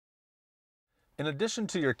In addition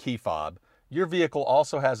to your key fob, your vehicle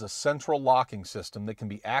also has a central locking system that can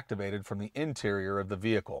be activated from the interior of the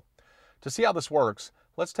vehicle. To see how this works,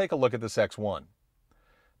 let's take a look at this X1.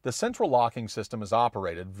 The central locking system is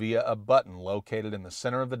operated via a button located in the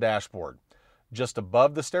center of the dashboard, just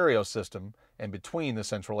above the stereo system and between the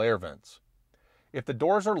central air vents. If the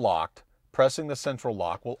doors are locked, pressing the central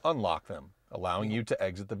lock will unlock them, allowing you to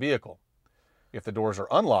exit the vehicle. If the doors are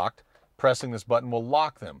unlocked, pressing this button will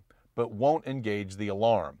lock them, but won't engage the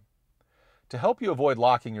alarm. To help you avoid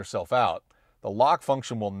locking yourself out, the lock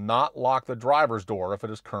function will not lock the driver's door if it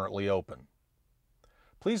is currently open.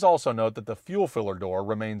 Please also note that the fuel filler door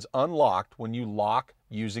remains unlocked when you lock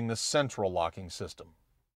using the central locking system.